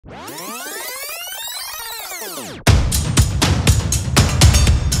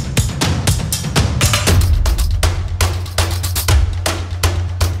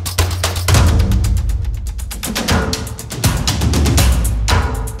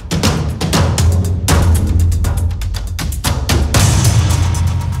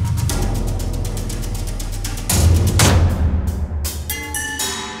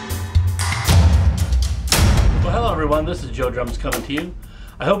This is Joe Drums coming to you.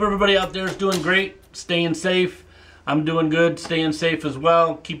 I hope everybody out there is doing great, staying safe. I'm doing good, staying safe as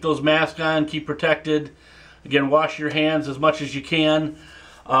well. Keep those masks on, keep protected. Again, wash your hands as much as you can.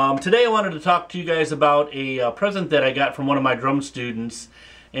 Today I wanted to talk to you guys about a present that I got from one of my drum students,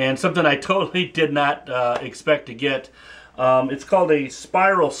 and something I totally did not expect to get. It's called a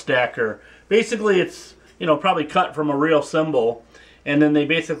spiral stacker. Basically, it's probably cut from a real cymbal, and then they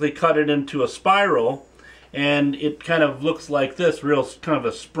basically cut it into a spiral. And it kind of looks like this, real kind of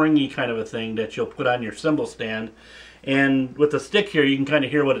a springy kind of a thing that you'll put on your cymbal stand. And with the stick here, you can kind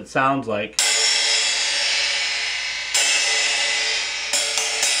of hear what it sounds like.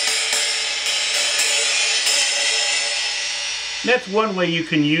 And that's one way you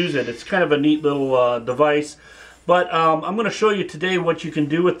can use it. It's kind of a neat little device. But I'm going to show you today what you can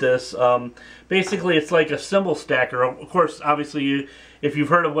do with this. Basically, it's like a cymbal stacker. Of course, obviously, if you've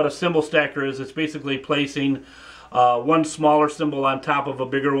heard of what a cymbal stacker is, it's basically placing one smaller cymbal on top of a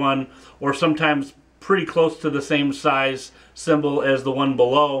bigger one, or sometimes pretty close to the same size cymbal as the one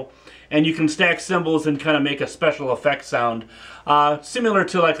below. And you can stack cymbals and kind of make a special effect sound, similar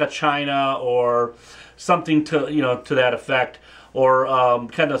to like a china or something to to that effect. Or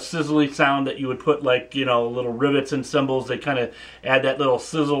kind of sizzly sound that you would put like little rivets and cymbals. They kind of add that little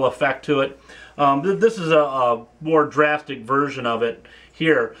sizzle effect to it. This is a more drastic version of it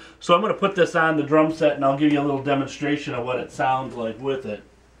here. So I'm going to put this on the drum set and I'll give you a little demonstration of what it sounds like with it.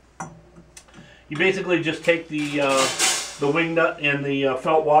 You basically just take the wing nut and the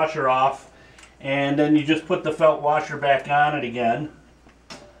felt washer off, and then you just put the felt washer back on it again.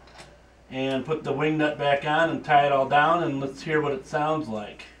 And put the wing nut back on and tie it all down, and let's hear what it sounds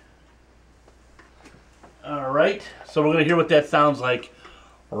like. Alright, so we're going to hear what that sounds like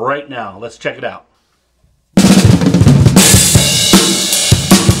right now. Let's check it out.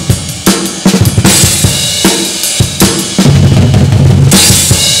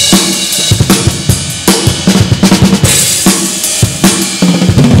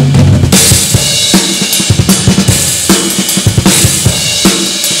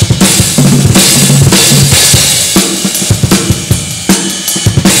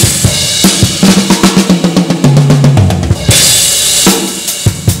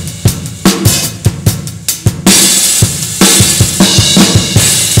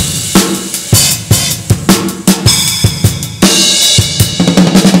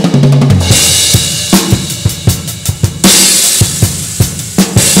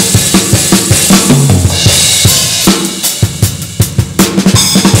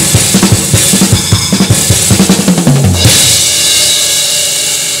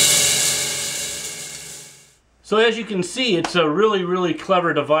 So as you can see, it's a really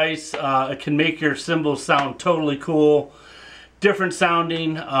clever device. It can make your cymbals sound totally cool, different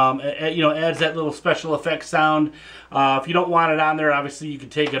sounding. Adds that little special effects sound. If you don't want it on there, obviously you can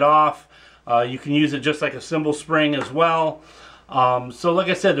take it off. You can use it just like a cymbal spring as well. So like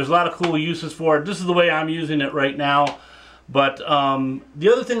I said, there's a lot of cool uses for it. This is the way I'm using it right now. But the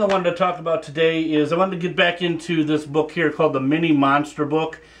other thing I wanted to talk about today is I wanted to get back into this book here called the Mini Monster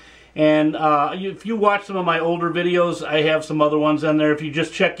Book. And if you watch some of my older videos, I have some other ones on there. If you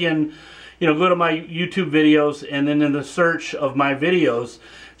just check in, go to my YouTube videos, and then in the search of my videos,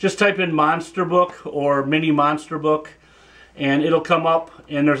 just type in Monster Book or Mini Monster Book, and it'll come up.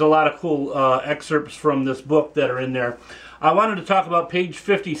 And there's a lot of cool excerpts from this book that are in there. I wanted to talk about page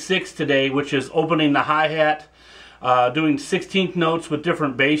 56 today, which is opening the hi-hat, doing 16th notes with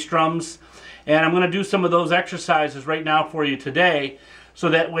different bass drums. And I'm going to do some of those exercises right now for you today, so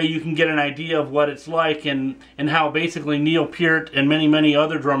that way you can get an idea of what it's like and how basically Neil Peart and many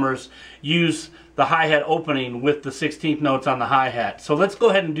other drummers use the hi-hat opening with the 16th notes on the hi-hat. So let's go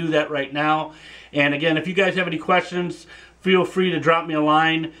ahead and do that right now. And again, if you guys have any questions, feel free to drop me a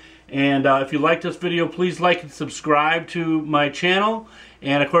line. And if you like this video, please like and subscribe to my channel.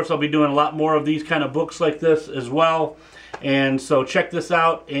 And of course, I'll be doing a lot more of these kind of books like this as well. And so check this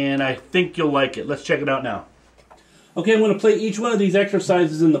out, and I think you'll like it. Let's check it out now. Okay, I'm going to play each one of these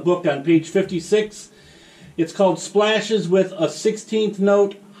exercises in the book on page 56. It's called Splashes with a 16th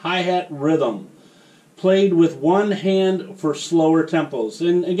Note Hi-Hat Rhythm, played with one hand for slower tempos.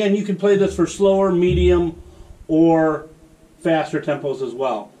 And again, you can play this for slower, medium, or faster tempos as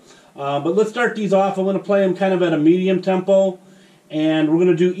well. But let's start these off. I'm going to play them kind of at a medium tempo, and we're going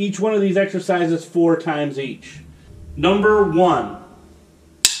to do each one of these exercises 4 times each. Number 1.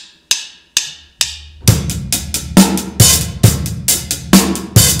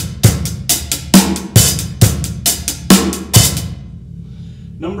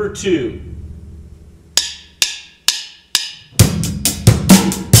 Number 2.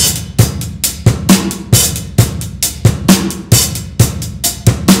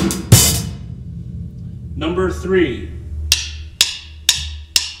 Number 3.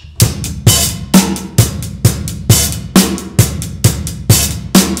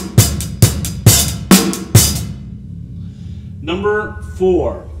 Number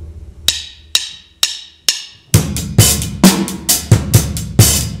 4.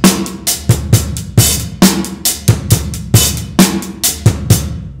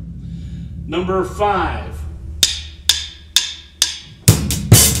 Number 5.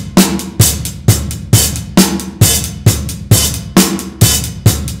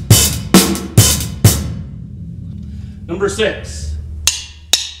 Number 6.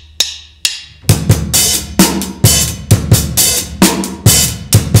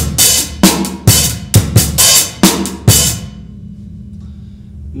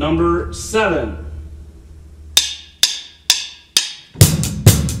 Number 7.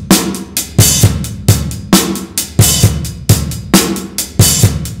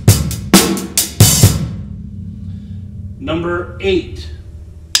 Number 8.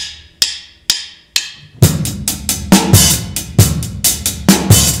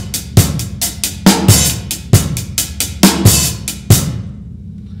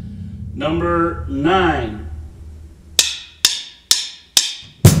 Number 9.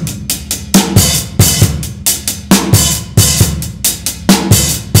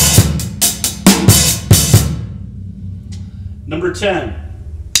 Number 10.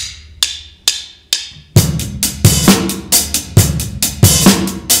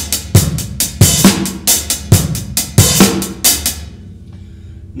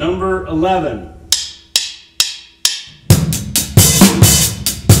 Number 11.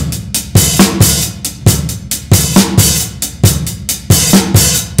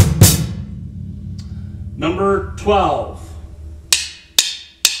 Number 12.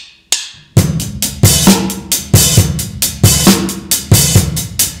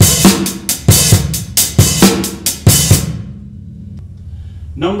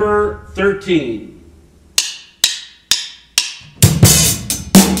 Number 13.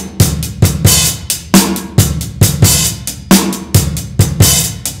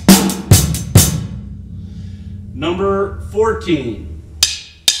 Number 14.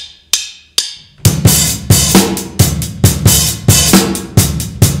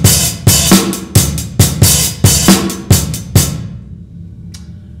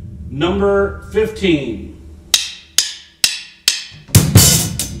 Number 15.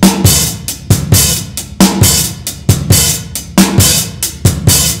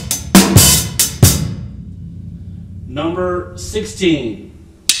 Number 16.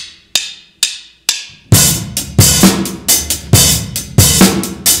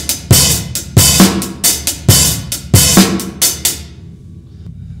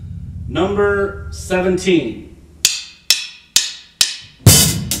 Number 17.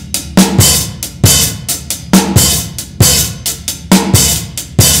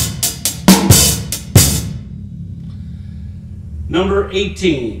 Number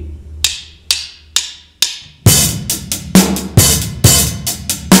 18.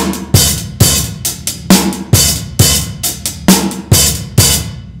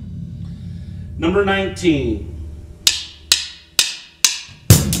 Number 19.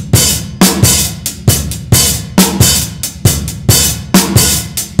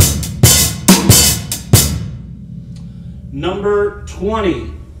 Number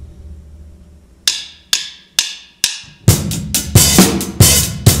 20.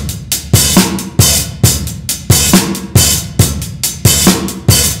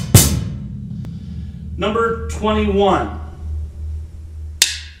 Number 21.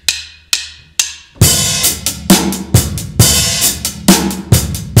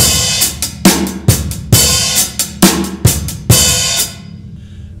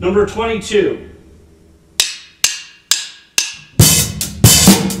 Number 22.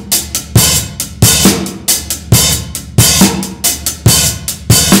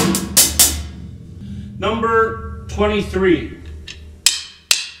 Number 23.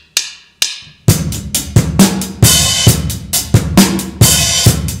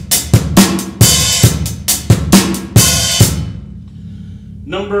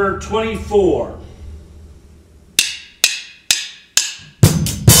 Number 24.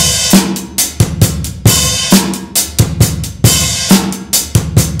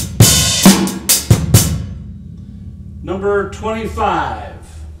 Number 25.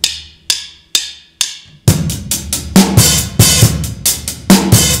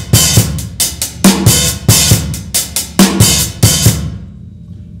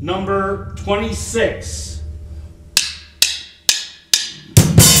 Number 26.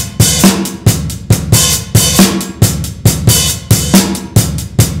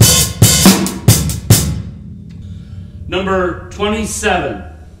 Number 27.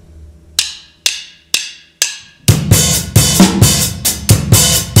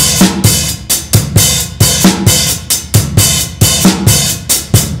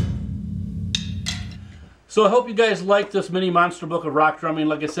 So I hope you guys like this mini monster book of rock drumming.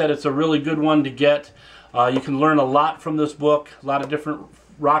 Like I said, it's a really good one to get. You can learn a lot from this book. A lot of different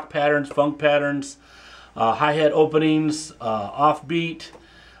rock patterns, funk patterns, hi-hat openings, offbeat,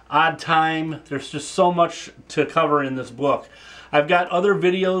 odd time. There's just so much to cover in this book. I've got other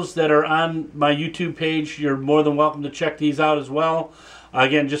videos that are on my YouTube page. You're more than welcome to check these out as well.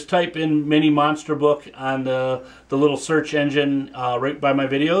 Again, just type in mini monster book on the little search engine right by my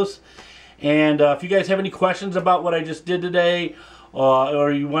videos. And if you guys have any questions about what I just did today,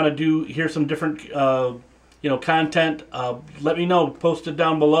 or you want to hear some different content, let me know. Post it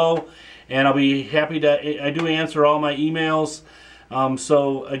down below, and I'll be happy to. I do answer all my emails.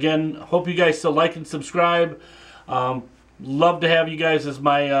 So again, hope you guys still like and subscribe. Love to have you guys as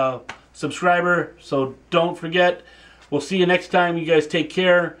my subscriber. So don't forget. We'll see you next time. You guys take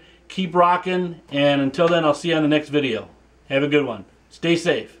care. Keep rocking, and until then, I'll see you on the next video. Have a good one. Stay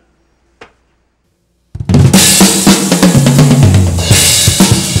safe.